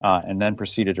 And then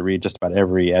proceeded to read just about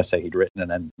every essay he'd written,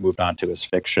 and then moved on to his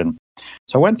fiction.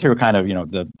 So I went through kind of,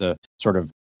 the sort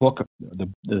of book,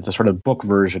 the sort of book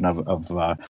version of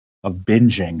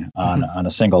binging on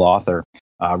a single author,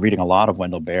 reading a lot of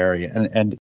Wendell Berry.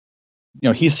 And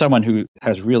he's someone who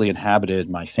has really inhabited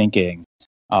my thinking.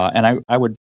 And I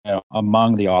would,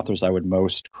 among the authors I would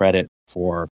most credit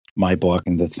for my book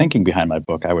and the thinking behind my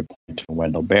book, I would point to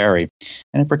Wendell Berry.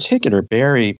 And in particular,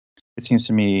 Berry, it seems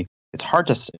to me, it's hard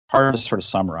to sort of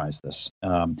summarize this.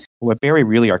 What Berry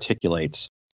really articulates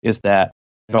is that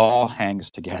it all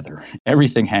hangs together.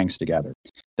 Everything hangs together.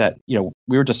 That, we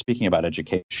were just speaking about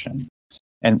education.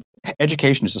 And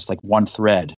education is just like one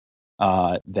thread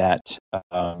that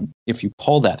if you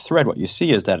pull that thread, what you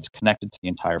see is that it's connected to the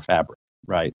entire fabric,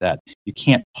 right? That you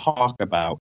can't talk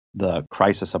about the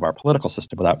crisis of our political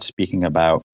system without speaking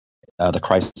about the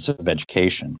crisis of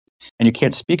education. And you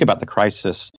can't speak about the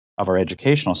crisis of our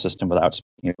educational system without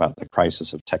speaking about the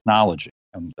crisis of technology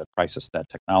and the crisis that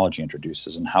technology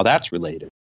introduces and how that's related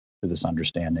to this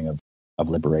understanding of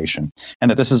liberation.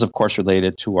 And that this is, of course,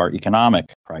 related to our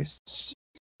economic crisis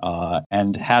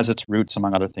and has its roots,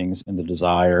 among other things, in the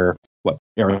desire, what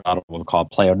Aristotle would call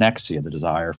pleonexia, the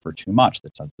desire for too much,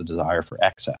 the desire for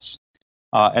excess.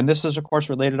 And this is, of course,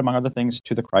 related, among other things,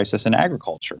 to the crisis in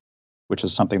agriculture, which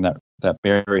is something that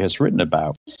Berry has written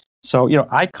about. So,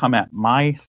 I come at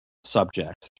my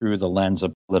subject through the lens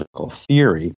of political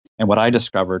theory. And what I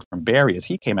discovered from Berry is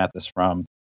he came at this from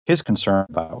his concern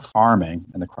about farming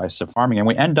and the crisis of farming. And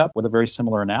we end up with a very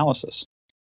similar analysis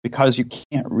because you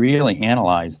can't really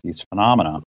analyze these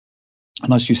phenomena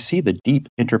unless you see the deep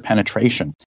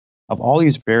interpenetration of all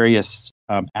these various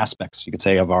aspects, you could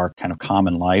say, of our kind of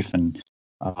common life and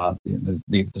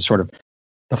the sort of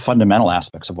the fundamental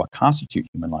aspects of what constitute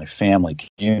human life: family,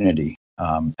 community,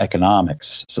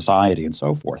 economics, society, and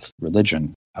so forth,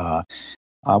 religion,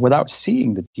 without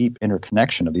seeing the deep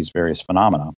interconnection of these various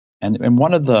phenomena. And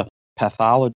one of the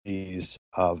pathologies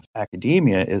of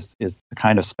academia is the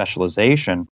kind of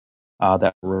specialization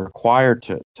that we're required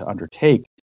to undertake,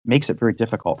 makes it very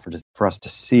difficult for us to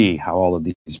see how all of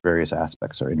these various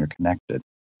aspects are interconnected.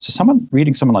 So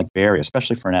reading someone like Berry,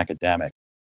 especially for an academic,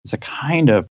 is a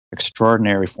kind of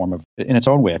extraordinary form of, in its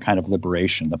own way, a kind of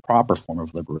liberation, the proper form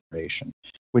of liberation,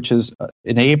 which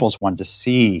enables one to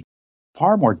see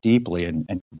far more deeply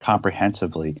and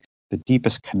comprehensively the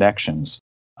deepest connections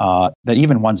that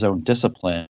even one's own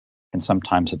discipline can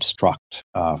sometimes obstruct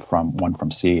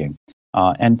from seeing.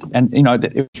 And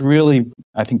it was really,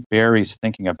 I think, Berry's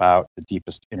thinking about the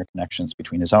deepest interconnections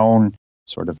between his own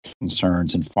sort of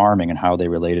concerns in farming and how they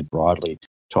related broadly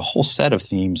to a whole set of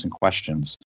themes and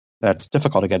questions that's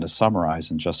difficult, again, to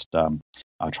summarize in just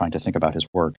trying to think about his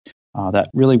work. That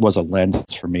really was a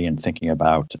lens for me in thinking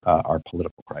about our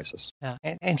political crisis. Yeah,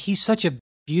 and he's such a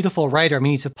beautiful writer. I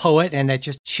mean, he's a poet, and that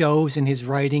just shows in his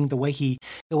writing, the way he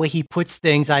puts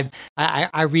things. I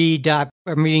read.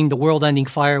 I'm reading The World Ending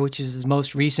Fire, which is his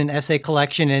most recent essay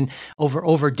collection, and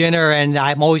over dinner, and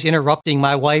I'm always interrupting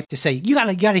my wife to say, "You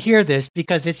gotta hear this,"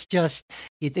 because it's just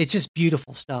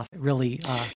beautiful stuff. It really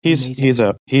he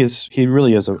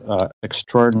really is a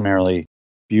extraordinarily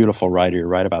beautiful writer. You're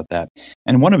right about that.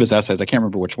 And one of his essays, I can't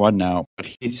remember which one now, but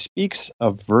he speaks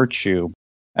of virtue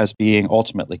as being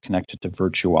ultimately connected to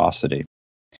virtuosity.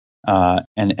 And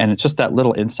it's just that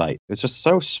little insight. It's just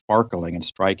so sparkling and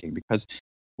striking because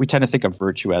we tend to think of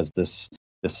virtue as this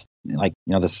I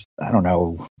don't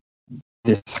know,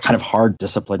 this kind of hard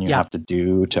discipline you have to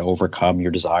do to overcome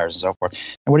your desires and so forth.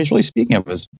 And what he's really speaking of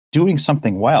is doing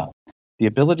something well. The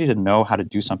ability to know how to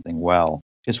do something well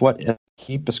is what at the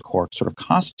deepest core sort of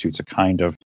constitutes a kind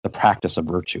of the practice of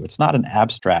virtue. It's not an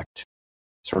abstract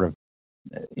sort of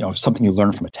something you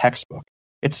learn from a textbook.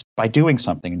 It's by doing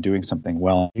something and doing something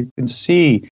well. You can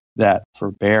see that for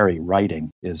Berry,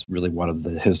 writing is really one of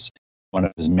his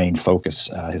main focus,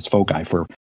 his foci for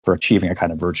achieving a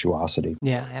kind of virtuosity.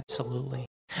 Yeah, absolutely.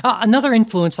 Another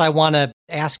influence I want to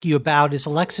ask you about is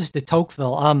Alexis de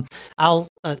Tocqueville.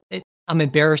 I'm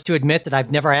embarrassed to admit that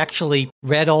I've never actually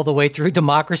read all the way through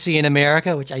Democracy in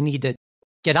America, which I need to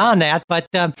get on that, but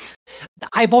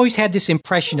I've always had this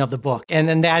impression of the book,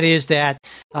 and that is that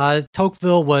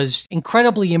Tocqueville was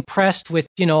incredibly impressed with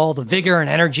all the vigor and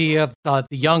energy of the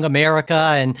young America,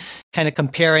 and kind of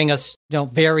comparing us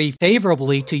very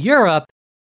favorably to Europe.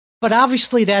 But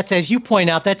obviously, that's, as you point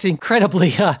out, that's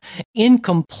incredibly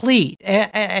incomplete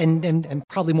and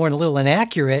probably more than a little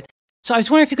inaccurate. So I was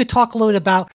wondering if you could talk a little bit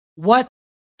about what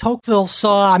Tocqueville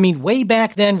saw. I mean, way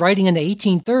back then, writing in the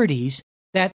 1830s,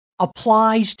 that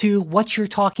applies to what you're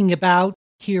talking about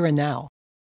here and now.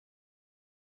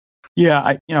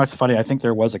 Yeah, it's funny. I think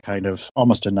there was a kind of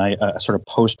almost a sort of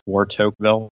post-war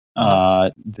Tocqueville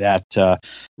that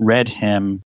read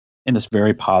him in this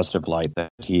very positive light. That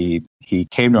he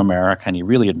came to America and he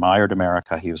really admired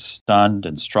America. He was stunned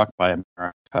and struck by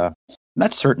America. And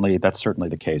that's certainly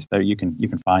the case. There you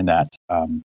can find that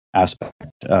aspect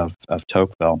of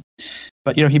Tocqueville.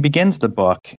 But, he begins the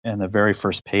book in the very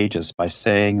first pages by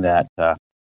saying that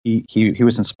he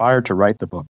was inspired to write the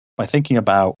book by thinking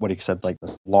about what he said, like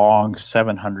this long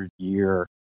 700-year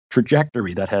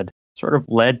trajectory that had sort of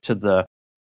led to the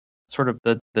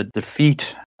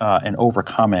defeat and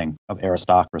overcoming of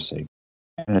aristocracy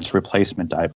and its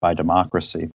replacement by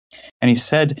democracy. And he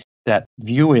said that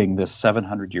viewing this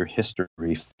 700-year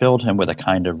history filled him with a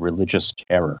kind of religious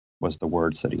terror, was the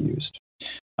words that he used.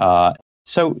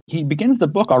 So he begins the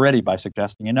book already by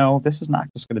suggesting, this is not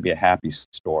just going to be a happy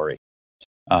story.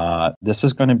 This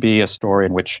is going to be a story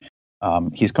in which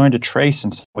he's going to trace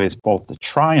in some ways both the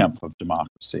triumph of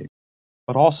democracy,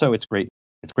 but also its great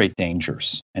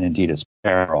dangers and indeed its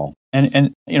peril.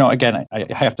 And again, I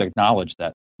have to acknowledge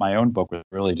that my own book was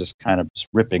really just kind of just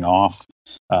ripping off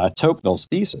Tocqueville's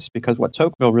thesis, because what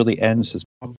Tocqueville really ends his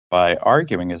book by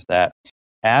arguing is that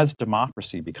as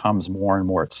democracy becomes more and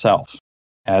more itself,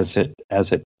 as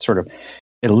it sort of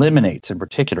eliminates in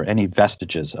particular any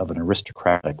vestiges of an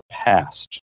aristocratic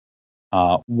past,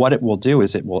 what it will do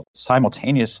is it will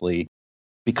simultaneously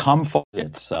become fully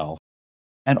itself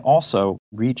and also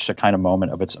reach a kind of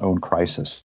moment of its own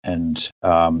crisis and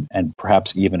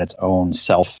perhaps even its own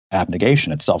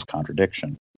self-abnegation, its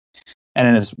self-contradiction.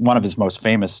 And in one of his most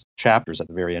famous chapters at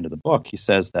the very end of the book, he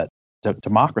says that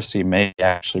democracy may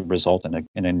actually result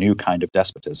in a new kind of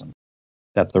despotism,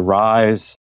 that the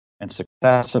rise and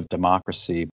success of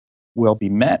democracy will be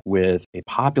met with a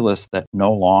populace that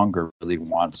no longer really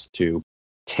wants to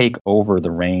take over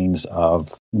the reins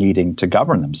of needing to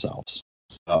govern themselves,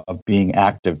 of being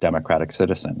active democratic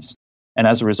citizens. And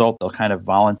as a result, they'll kind of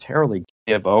voluntarily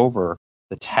give over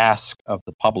the task of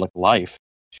the public life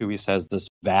to, he says, this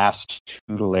vast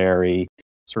tutelary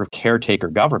sort of caretaker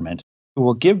government who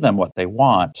will give them what they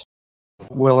want,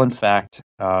 will in fact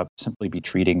simply be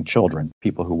treating children,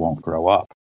 people who won't grow up.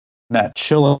 In that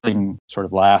chilling sort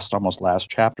of almost last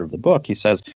chapter of the book, he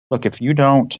says, look, if you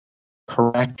don't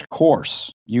correct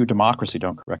course, you democracy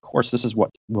don't correct course, this is what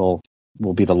will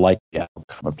be the likely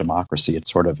outcome of democracy. It's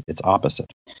sort of its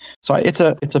opposite. So it's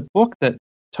a book that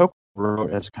Tocqueville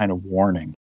wrote as a kind of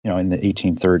warning, in the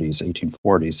 1830s,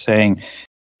 1840s, saying,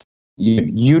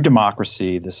 you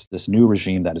democracy, this new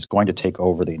regime that is going to take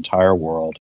over the entire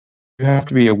world, you have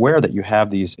to be aware that you have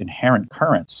these inherent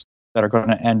currents that are going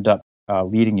to end up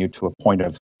leading you to a point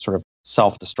of sort of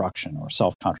self-destruction or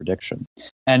self-contradiction,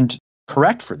 and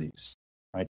correct for these.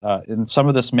 Right, and some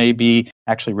of this may be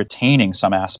actually retaining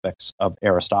some aspects of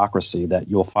aristocracy that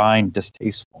you'll find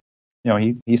distasteful.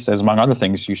 He says, among other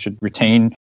things, you should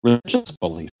retain religious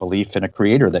belief in a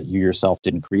creator that you yourself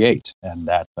didn't create and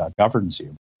that governs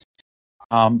you.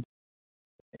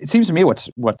 It seems to me what's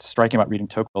striking about reading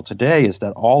Tocqueville today is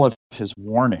that all of his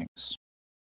warnings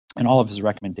and all of his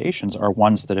recommendations are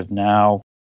ones that have now,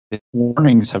 his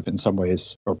warnings have in some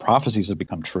ways, or prophecies have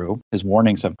become true. His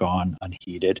warnings have gone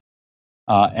unheeded.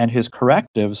 And his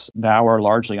correctives now are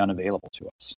largely unavailable to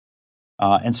us.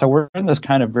 And so we're in this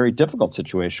kind of very difficult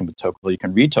situation with Tocqueville. You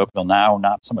can read Tocqueville now,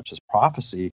 not so much as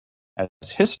prophecy as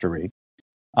history,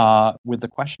 with the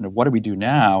question of what do we do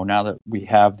now that we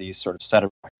have these sort of set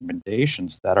of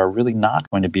recommendations that are really not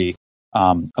going to be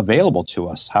available to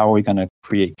us. How are we going to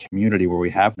create community where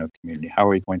we have no community? How are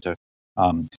we going to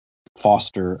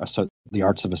foster the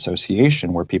arts of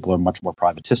association where people are much more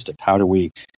privatistic? How do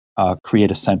we create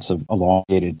a sense of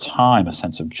elongated time, a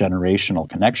sense of generational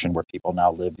connection where people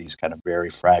now live these kind of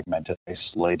very fragmented,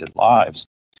 isolated lives?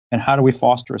 And how do we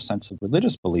foster a sense of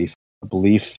religious belief, a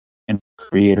belief in a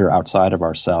creator outside of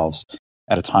ourselves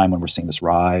at a time when we're seeing this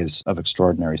rise of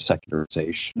extraordinary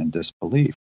secularization and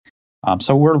disbelief?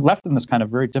 So we're left in this kind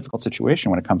of very difficult situation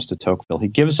when it comes to Tocqueville. He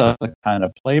gives us a kind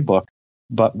of playbook,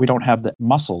 but we don't have the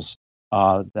muscles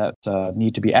that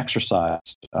need to be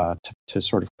exercised to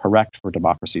sort of correct for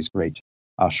democracy's great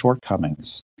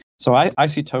shortcomings. So I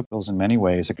see Tocqueville in many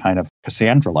ways a kind of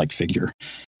Cassandra-like figure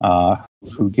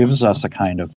who gives us a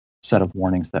kind of set of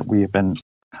warnings that we have been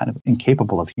kind of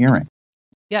incapable of hearing.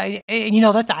 Yeah,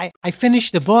 and I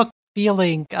finished the book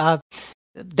feeling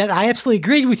that I absolutely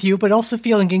agreed with you, but also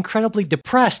feeling incredibly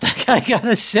depressed, I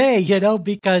gotta say,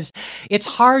 because it's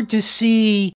hard to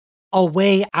see a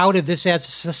way out of this as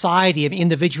a society. I mean,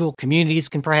 individual communities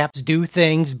can perhaps do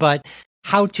things, but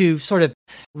how to sort of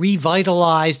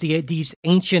revitalize these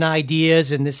ancient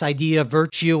ideas and this idea of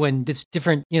virtue and this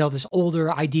different, this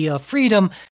older idea of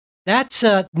freedom, that's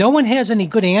no one has any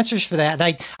good answers for that.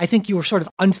 And I think you were sort of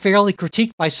unfairly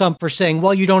critiqued by some for saying,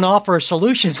 well, you don't offer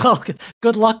solutions. Well,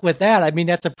 good luck with that. I mean,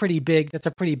 that's a pretty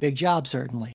big job,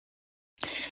 certainly.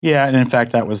 Yeah, and in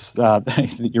fact, that was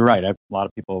you're right. A lot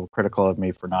of people were critical of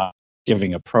me for not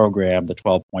giving a program, the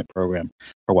 12-point program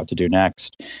for what to do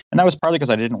next. And that was partly because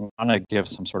I didn't want to give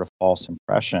some sort of false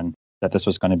impression that this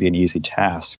was going to be an easy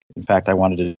task. In fact, I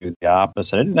wanted to do the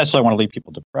opposite. I didn't necessarily want to leave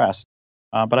people depressed,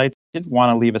 but I did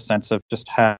want to leave a sense of just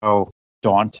how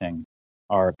daunting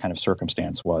our kind of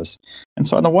circumstance was. And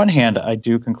so on the one hand, I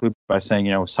do conclude by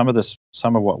saying, some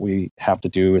of what we have to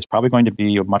do is probably going to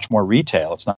be much more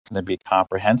retail. It's not going to be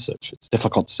comprehensive. It's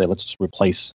difficult to say, let's just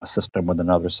replace a system with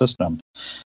another system.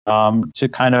 To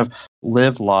kind of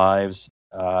live lives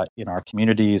in our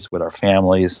communities, with our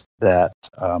families that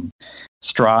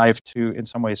strive to, in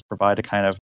some ways, provide a kind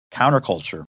of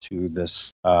counterculture to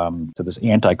this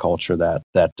anti-culture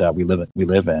that we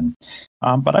live in.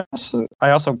 But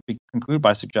I also conclude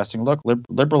by suggesting, look,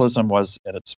 liberalism was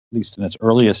at least in its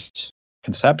earliest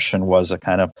conception was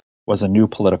a new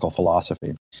political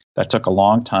philosophy that took a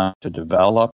long time to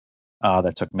develop.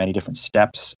 That took many different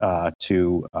steps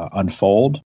to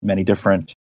unfold, many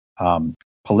different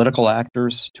political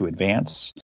actors to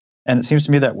advance. And it seems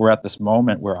to me that we're at this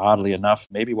moment where, oddly enough,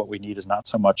 maybe what we need is not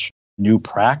so much new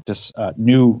practice,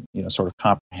 sort of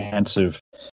comprehensive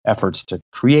efforts to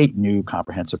create new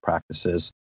comprehensive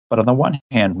practices, but on the one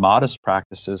hand, modest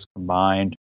practices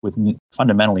combined with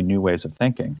fundamentally new ways of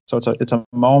thinking. So it's a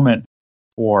moment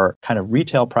for kind of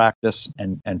retail practice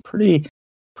and pretty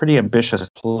ambitious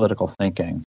political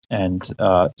thinking. And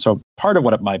so part of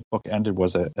what my book ended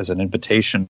was as an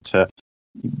invitation to,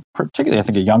 particularly, I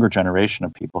think, a younger generation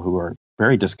of people who are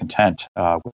very discontent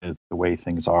with the way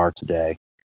things are today.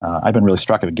 I've been really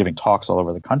struck at giving talks all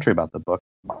over the country about the book.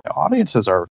 My audiences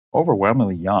are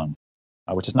overwhelmingly young,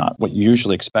 which is not what you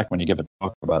usually expect when you give a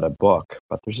talk about a book.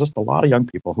 But there's just a lot of young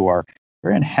people who are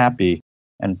very unhappy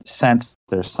and sense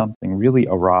there's something really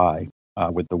awry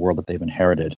with the world that they've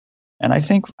inherited. And I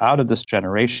think out of this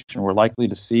generation, we're likely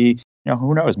to see,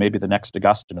 who knows, maybe the next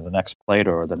Augustine or the next Plato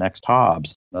or the next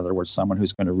Hobbes. In other words, someone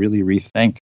who's going to really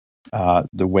rethink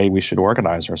the way we should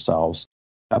organize ourselves.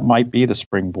 That might be the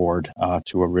springboard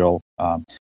to a real kind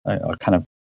of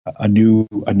a new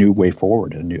way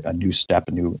forward, a new step,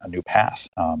 a new path.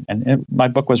 And my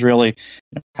book was really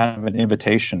kind of an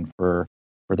invitation for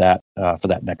that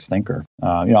next thinker.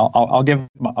 I'll give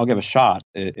a shot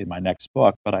in my next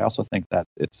book, but I also think that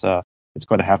it's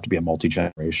going to have to be a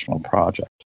multi-generational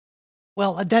project.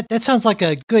 Well, that sounds like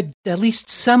a good, at least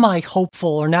semi-hopeful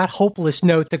or not hopeless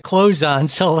note to close on.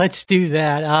 So let's do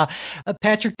that.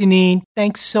 Patrick Deneen,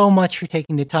 thanks so much for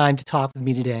taking the time to talk with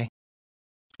me today.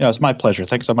 Yeah, it's my pleasure.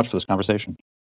 Thanks so much for this conversation.